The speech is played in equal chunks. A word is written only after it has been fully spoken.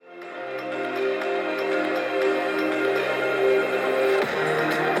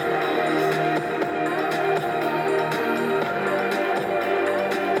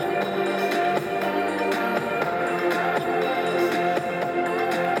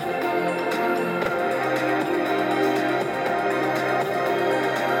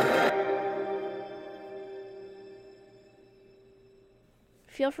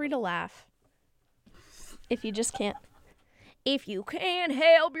feel free to laugh. If you just can't. If you can't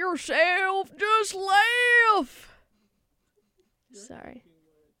help yourself, just laugh. Sorry.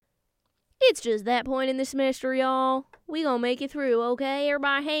 It's just that point in the semester, y'all. We gonna make it through, okay?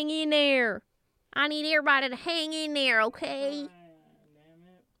 Everybody hang in there. I need everybody to hang in there, okay?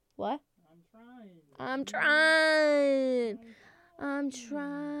 What? I'm trying.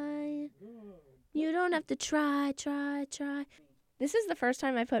 You don't have to try. This is the first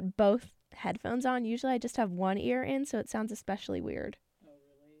time I put both headphones on. Usually I just have one ear in, so it sounds especially weird. Oh,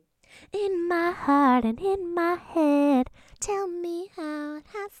 really? In my heart and in my head, tell me how it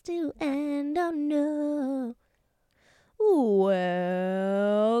has to end. Oh no.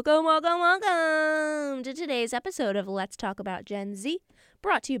 Welcome to today's episode of Let's Talk About Gen Z,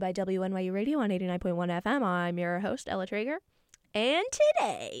 brought to you by WNYU Radio on 89.1 FM. I'm your host, Ella Traeger, and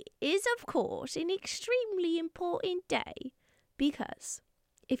today is, of course, an extremely important day because,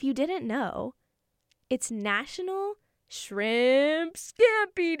 if you didn't know, it's National Shrimp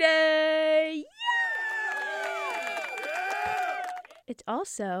Scampi Day! Yeah! It's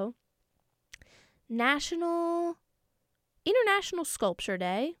also International Sculpture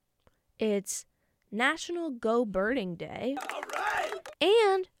Day. It's National Go Birding Day. All right.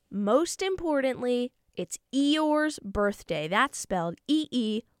 And most importantly, it's Eeyore's birthday. That's spelled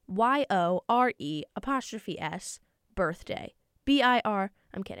EEYORE''S birthday. B-I-R,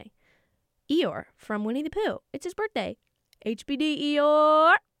 I'm kidding. Eeyore from Winnie the Pooh. It's his birthday. HBD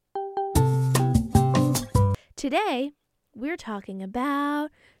Eeyore. Today, we're talking about,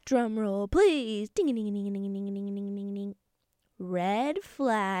 drumroll please, ding-a-ding-a-ding-a-ding-a-ding-a-ding-a-ding, red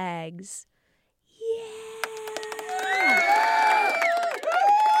flags. Yeah!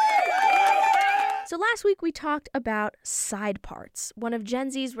 So last week we talked about side parts, one of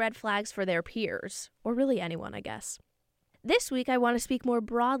Gen Z's red flags for their peers, or really anyone, I guess. This week I want to speak more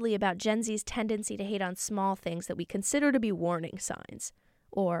broadly about Gen Z's tendency to hate on small things that we consider to be warning signs,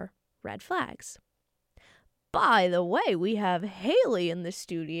 or red flags. By the way, we have Haley in the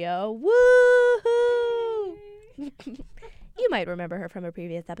studio. Woohoo! You might remember her from a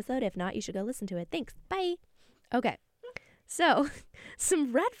previous episode. If not, you should go listen to it. Thanks. Bye. Okay. So,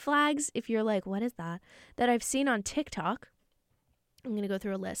 some red flags, if you're like, what is that I've seen on TikTok, I'm going to go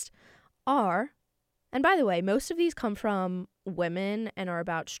through a list, are, and by the way, most of these come from women and are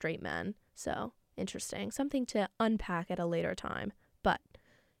about straight men. So, interesting. Something to unpack at a later time. But,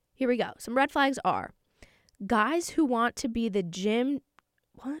 here we go. Some red flags are guys who want to be the gym.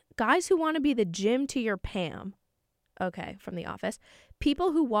 What? Guys who want to be the gym to your Pam. Okay, from The Office.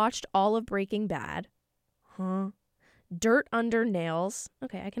 People who watched all of Breaking Bad. Huh? Dirt under nails.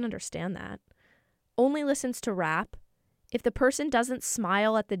 Okay, I can understand that. Only listens to rap. If the person doesn't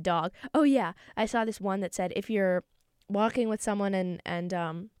smile at the dog. Oh yeah, I saw this one that said if you're walking with someone and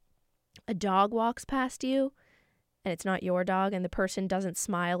a dog walks past you and it's not your dog and the person doesn't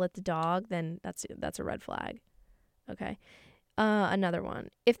smile at the dog, then that's a red flag. Okay. Another one.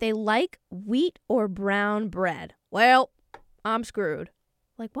 If they like wheat or brown bread. Well, I'm screwed.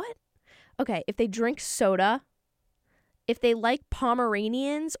 Like what? Okay, if they drink soda, if they like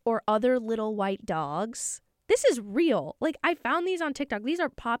Pomeranians or other little white dogs. This is real. Like, I found these on TikTok. These are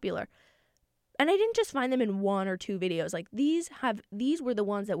popular. And I didn't just find them in one or two videos. Like, these were the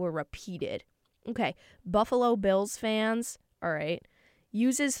ones that were repeated. Okay, Buffalo Bills fans. All right.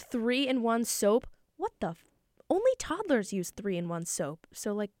 Uses 3-in-1 soap. What the only toddlers use 3-in-1 soap.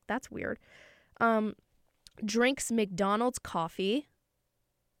 So, like, that's weird. Drinks McDonald's coffee.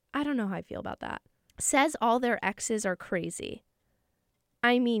 I don't know how I feel about that. Says all their exes are crazy.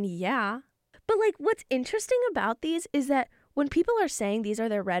 I mean, yeah. But, like, what's interesting about these is that when people are saying these are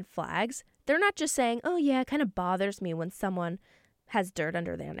their red flags, they're not just saying, oh, yeah, it kind of bothers me when someone has dirt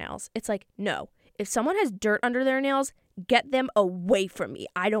under their nails. It's like, no. If someone has dirt under their nails, get them away from me.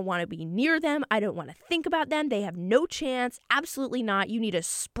 I don't want to be near them. I don't want to think about them. They have no chance. Absolutely not. You need to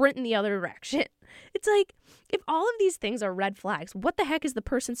sprint in the other direction. It's like, if all of these things are red flags, what the heck is the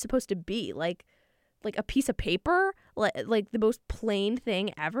person supposed to be? Like a piece of paper? Like the most plain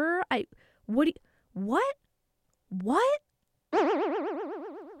thing ever? What?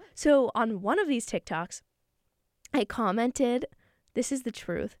 So on one of these TikToks, I commented, this is the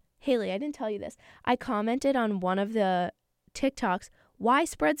truth. Haley, I didn't tell you this. I commented on one of the TikToks, why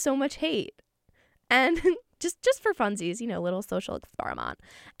spread so much hate? And just for funsies, little social experiment.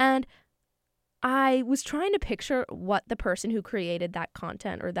 And I was trying to picture what the person who created that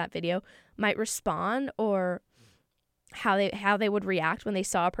content or that video might respond or how they would react when they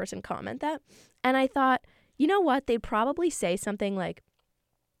saw a person comment that. And I thought, you know what? They'd probably say something like,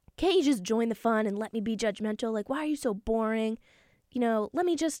 can't you just join the fun and let me be judgmental? Like, why are you so boring? let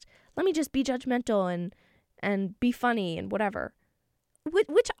me just be judgmental and be funny and whatever.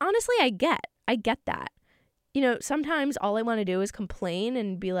 Which honestly, I get that. Sometimes all I want to do is complain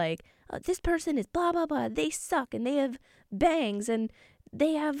and be like, oh, this person is blah, blah, blah. They suck and they have bangs and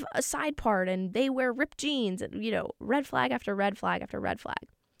they have a side part and they wear ripped jeans and, red flag after red flag after red flag.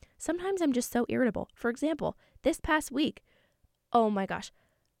 Sometimes I'm just so irritable. For example, this past week, oh my gosh,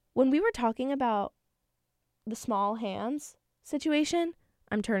 when we were talking about the small hands situation,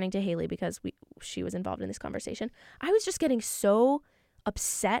 I'm turning to Haley because she was involved in this conversation. I was just getting so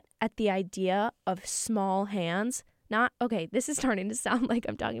upset at the idea of small hands. Okay, this is starting to sound like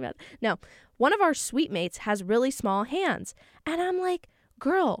I'm talking about. No, one of our suite mates has really small hands. And I'm like,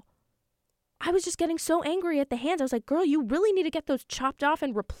 girl, I was just getting so angry at the hands. I was like, girl, you really need to get those chopped off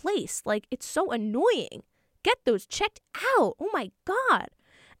and replaced. Like, it's so annoying. Get those checked out. Oh my God.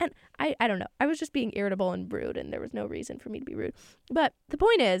 And I don't know. I was just being irritable and rude, and there was no reason for me to be rude. But the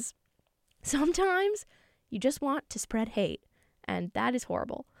point is, sometimes you just want to spread hate, and that is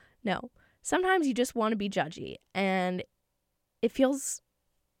horrible. No, sometimes you just want to be judgy, and it feels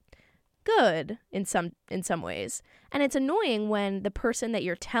good in some ways. And it's annoying when the person that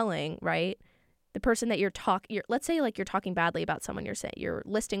you're telling, right? The person that let's say like you're talking badly about someone, you're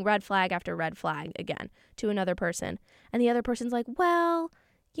listing red flag after red flag again to another person, and the other person's like, well,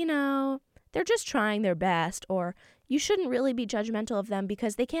 they're just trying their best, or you shouldn't really be judgmental of them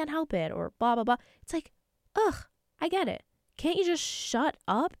because they can't help it, or blah, blah, blah. It's like, ugh, I get it. Can't you just shut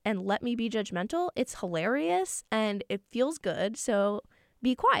up and let me be judgmental? It's hilarious and it feels good, so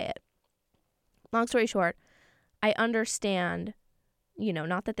be quiet. Long story short, I understand,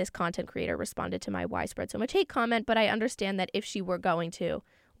 not that this content creator responded to my why spread so much hate comment, but I understand that if she were going to,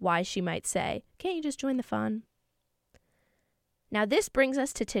 why she might say, can't you just join the fun? Now, this brings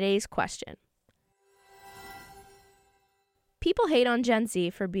us to today's question. People hate on Gen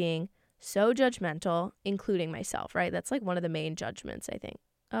Z for being so judgmental, including myself, right? That's like one of the main judgments, I think.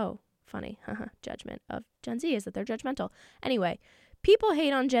 Oh, funny. Judgment of Gen Z is that they're judgmental. Anyway, people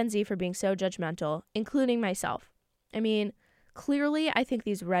hate on Gen Z for being so judgmental, including myself. I mean, clearly, I think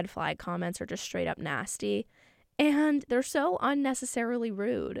these red flag comments are just straight up nasty, and they're so unnecessarily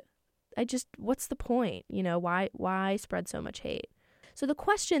rude. What's the point? Why spread so much hate? So the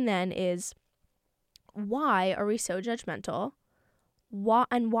question then is, why are we so judgmental?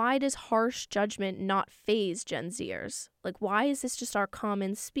 Why does harsh judgment not faze Gen Zers? Like, why is this just our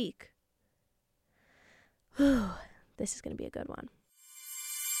common speak? This is going to be a good one.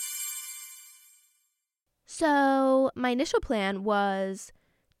 So my initial plan was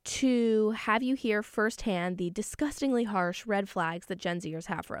to have you hear firsthand the disgustingly harsh red flags that Gen Zers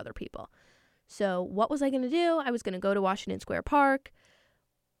have for other people. So what was I going to do? I was going to go to Washington Square Park,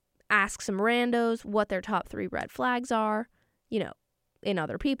 ask some randos what their top 3 red flags are, in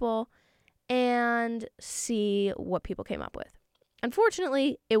other people, and see what people came up with.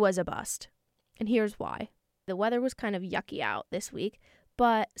 Unfortunately, it was a bust. And here's why. The weather was kind of yucky out this week,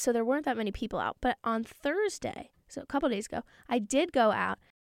 so there weren't that many people out. But on Thursday, so a couple days ago, I did go out,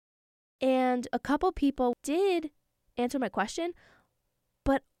 and a couple people did answer my question,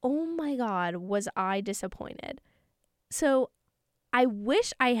 but oh my God, was I disappointed. So I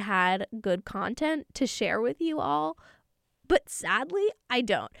wish I had good content to share with you all, but sadly, I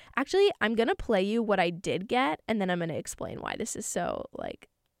don't. Actually, I'm going to play you what I did get, and then I'm going to explain why this is so, like,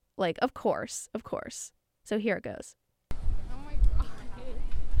 of course. So here it goes. Oh my God.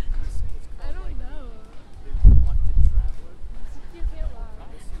 I don't know. You can't lie.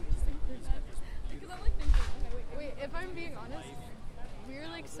 Because I'm like thinking, okay, wait, if I'm being honest, we're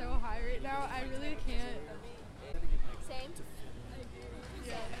like so high right now, I really can't. Same?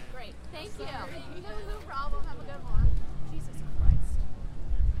 Yeah. Great. Thank you. No problem. Have a good one. Jesus Christ.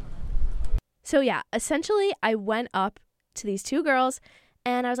 So yeah, essentially I went up to these 2 girls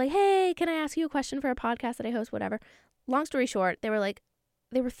and I was like, hey, can I ask you a question for a podcast that I host, whatever. Long story short, they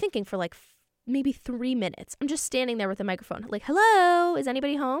were thinking for like maybe 3 minutes. I'm just standing there with a microphone, like, hello, is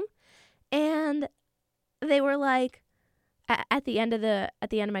anybody home? And they were like, at the end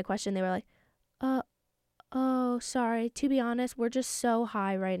of my question, they were like, oh, sorry. To be honest, we're just so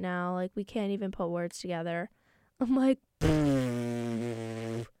high right now. Like, we can't even put words together. I'm like,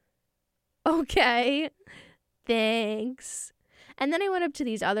 okay, thanks. And then I went up to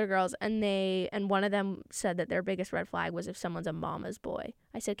these other girls, and one of them said that their biggest red flag was if someone's a mama's boy.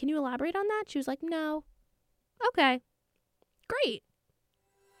 I said, can you elaborate on that? She was like, no. Okay, great.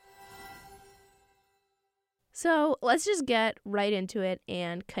 So let's just get right into it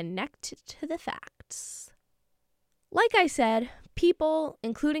and connect to the facts. Like I said, people,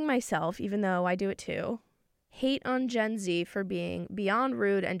 including myself, even though I do it too, hate on Gen Z for being beyond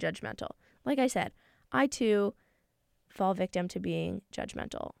rude and judgmental. Like I said, I too fall victim to being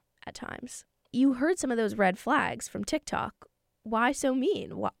judgmental at times. You heard some of those red flags from TikTok. Why so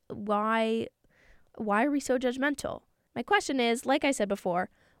mean? Why are we so judgmental? My question is, like I said before,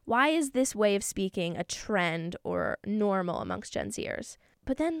 why is this way of speaking a trend or normal amongst Gen Zers?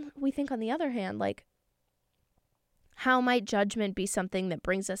 But then we think on the other hand, like, how might judgment be something that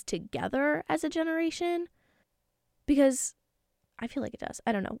brings us together as a generation? Because I feel like it does.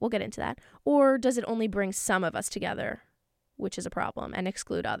 I don't know. We'll get into that. Or does it only bring some of us together, which is a problem, and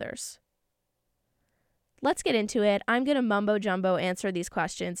exclude others? Let's get into it. I'm going to mumbo jumbo answer these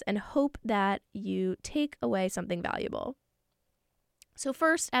questions and hope that you take away something valuable. So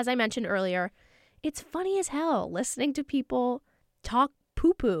first, as I mentioned earlier, it's funny as hell listening to people talk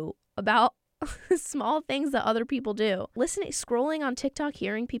poo-poo about small things that other people do. Scrolling on TikTok,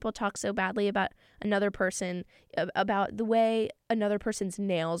 hearing people talk so badly about another person, about the way another person's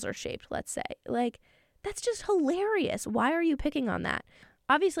nails are shaped, let's say. Like, that's just hilarious. Why are you picking on that?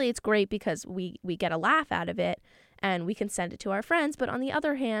 Obviously, it's great because we get a laugh out of it and we can send it to our friends. But on the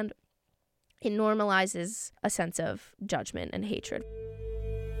other hand, it normalizes a sense of judgment and hatred.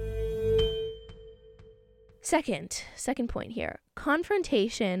 Second point here,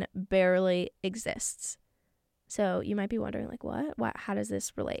 confrontation barely exists. So you might be wondering, like, what? How does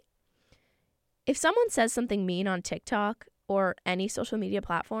this relate? If someone says something mean on TikTok or any social media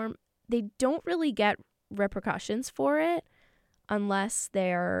platform, they don't really get repercussions for it unless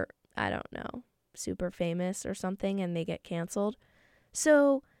they're, I don't know, super famous or something and they get canceled.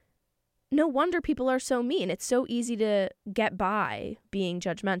 So no wonder people are so mean. It's so easy to get by being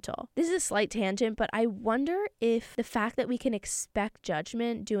judgmental. This is a slight tangent, but I wonder if the fact that we can expect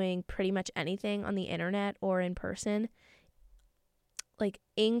judgment doing pretty much anything on the internet or in person, like,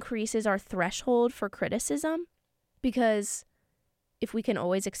 increases our threshold for criticism. Because if we can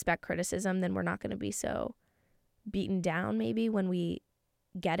always expect criticism, then we're not going to be so beaten down maybe when we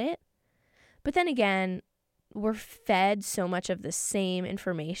get it. But then again, we're fed so much of the same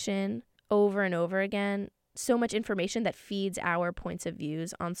information over and over again, so much information that feeds our points of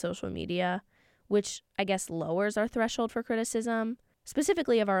views on social media, which I guess lowers our threshold for criticism,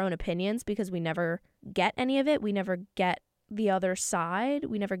 specifically of our own opinions, because we never get any of it. We never get the other side.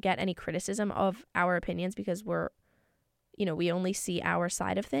 We never get any criticism of our opinions because we only see our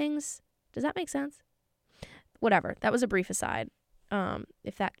side of things. Does that make sense? Whatever. That was a brief aside.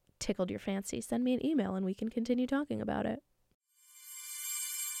 If that tickled your fancy, send me an email and we can continue talking about it.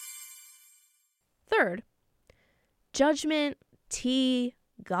 Third, judgment, tea,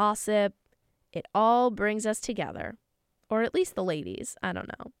 gossip, it all brings us together. Or at least the ladies. I don't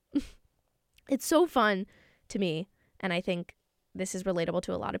know. It's so fun to me, and I think this is relatable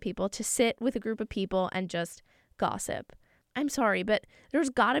to a lot of people, to sit with a group of people and just gossip. I'm sorry, but there's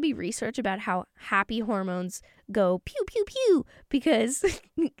got to be research about how happy hormones go pew, pew, pew, because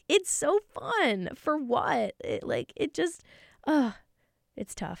it's so fun. For what? It's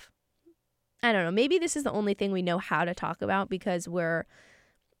tough. I don't know. Maybe this is the only thing we know how to talk about because we're,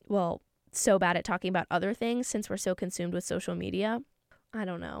 so bad at talking about other things since we're so consumed with social media. I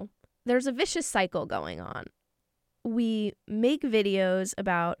don't know. There's a vicious cycle going on. We make videos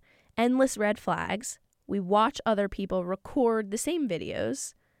about endless red flags. We watch other people record the same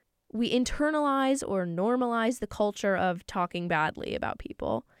videos. We internalize or normalize the culture of talking badly about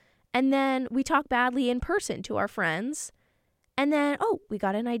people. And then we talk badly in person to our friends. And then, we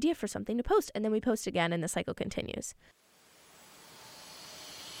got an idea for something to post. And then we post again and the cycle continues.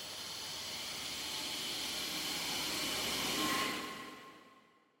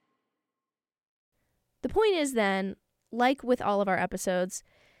 The point is then, like with all of our episodes,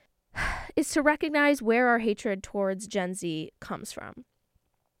 is to recognize where our hatred towards Gen Z comes from.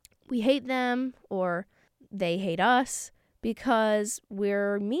 We hate them, or they hate us, because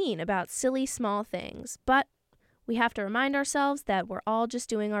we're mean about silly small things. But we have to remind ourselves that we're all just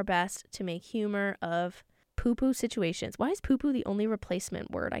doing our best to make humor of poo-poo situations. Why is poo-poo the only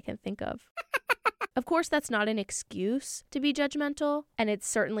replacement word I can think of? Of course, that's not an excuse to be judgmental, and it's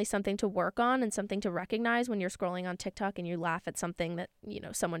certainly something to work on and something to recognize when you're scrolling on TikTok and you laugh at something that,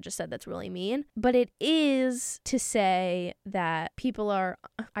 someone just said that's really mean. But it is to say that people are,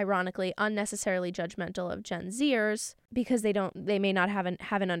 ironically, unnecessarily judgmental of Gen Zers because they may not have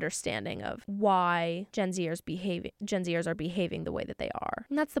an understanding of why Gen Zers are behaving the way that they are.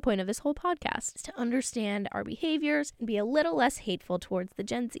 And that's the point of this whole podcast, is to understand our behaviors and be a little less hateful towards the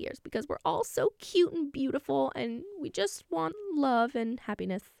Gen Zers because we're all so cute and beautiful and we just want love and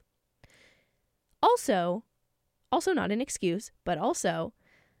happiness. Also not an excuse, but also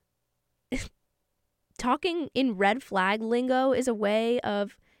talking in red flag lingo is a way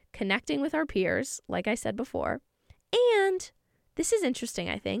of connecting with our peers, like I said before. And this is interesting,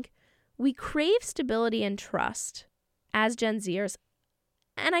 I think. We crave stability and trust as Gen Zers,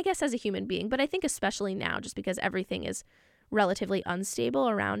 and I guess as a human being, but I think especially now, just because everything is relatively unstable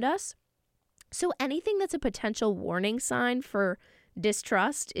around us. So anything that's a potential warning sign for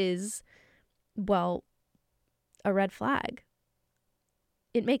distrust is, well, a red flag.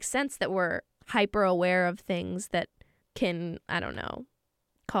 It makes sense that we're hyper aware of things that can, I don't know,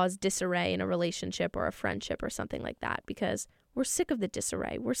 cause disarray in a relationship or a friendship or something like that, because we're sick of the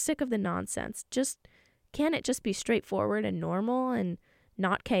disarray. We're sick of the nonsense. Can't it just be straightforward and normal and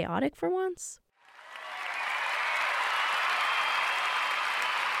not chaotic for once?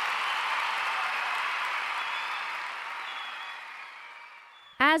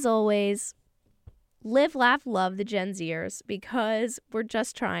 As always, live, laugh, love the Gen Zers, because we're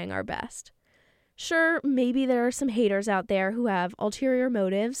just trying our best. Sure, maybe there are some haters out there who have ulterior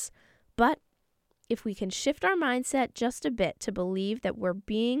motives, but if we can shift our mindset just a bit to believe that we're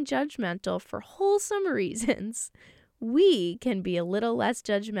being judgmental for wholesome reasons, we can be a little less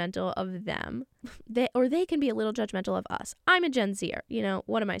judgmental of them, they can be a little judgmental of us. I'm a Gen Zer,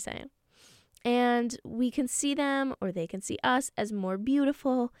 what am I saying? And we can see them, or they can see us, as more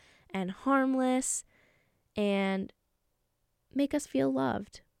beautiful and harmless and make us feel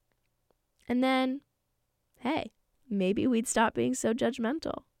loved. And then, hey, maybe we'd stop being so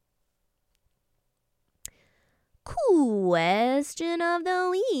judgmental. Question of the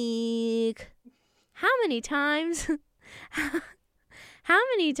week. How many times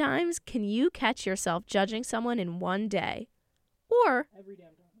can you catch yourself judging someone in one day? Or every damn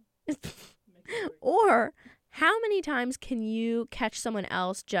time. Or how many times can you catch someone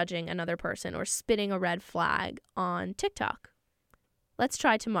else judging another person or spitting a red flag on TikTok? Let's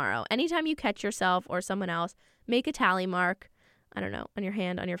try tomorrow. Anytime you catch yourself or someone else, make a tally mark, I don't know, on your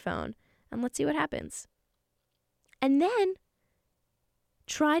hand, on your phone, and let's see what happens. And then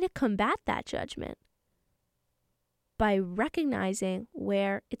try to combat that judgment by recognizing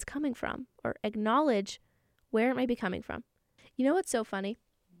where it's coming from, or acknowledge where it might be coming from. You know what's so funny?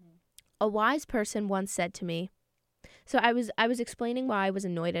 A wise person once said to me, so I was explaining why I was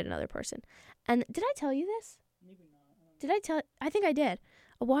annoyed at another person. And did I tell you this? Maybe not. I think I did.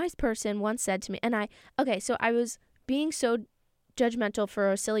 A wise person once said to me, so I was being so judgmental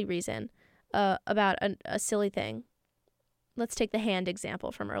for a silly reason about a silly thing. Let's take the hand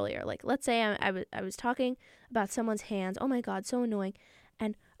example from earlier. Like, let's say I was talking about someone's hands. Oh my God, so annoying.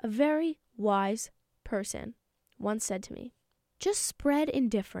 And a very wise person once said to me, just spread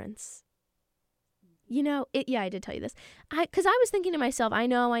indifference. I did tell you this. Because I was thinking to myself, I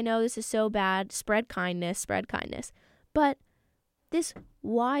know this is so bad. Spread kindness. But this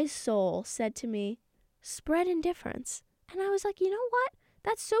wise soul said to me, spread indifference. And I was like, you know what?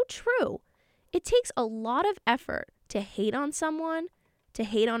 That's so true. It takes a lot of effort to hate on someone, to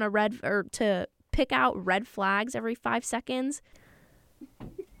hate on to pick out red flags every 5 seconds. To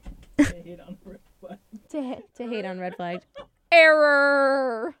hate on red flags. to hate on red flags.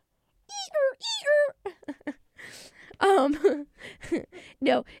 Error.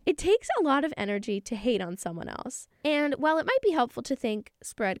 No, it takes a lot of energy to hate on someone else. And while it might be helpful to think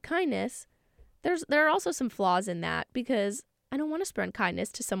spread kindness, there are also some flaws in that, because I don't want to spread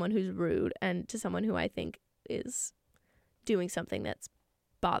kindness to someone who's rude and to someone who I think is doing something that's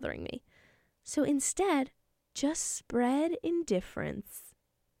bothering me. So instead, just spread indifference.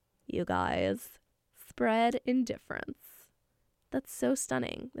 You guys, spread indifference. That's so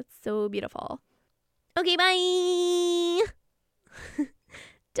stunning. That's so beautiful. Okay, bye!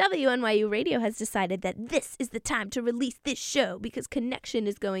 WNYU Radio has decided that this is the time to release this show because connection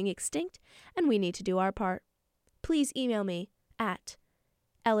is going extinct and we need to do our part. Please email me at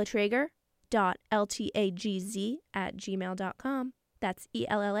ellatrager.ltagz@gmail.com. That's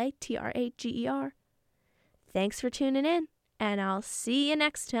ELLATRAGER. Thanks for tuning in, and I'll see you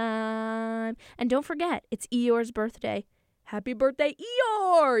next time. And don't forget, it's Eeyore's birthday. Happy birthday,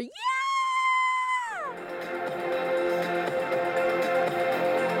 Eeyore! Yeah!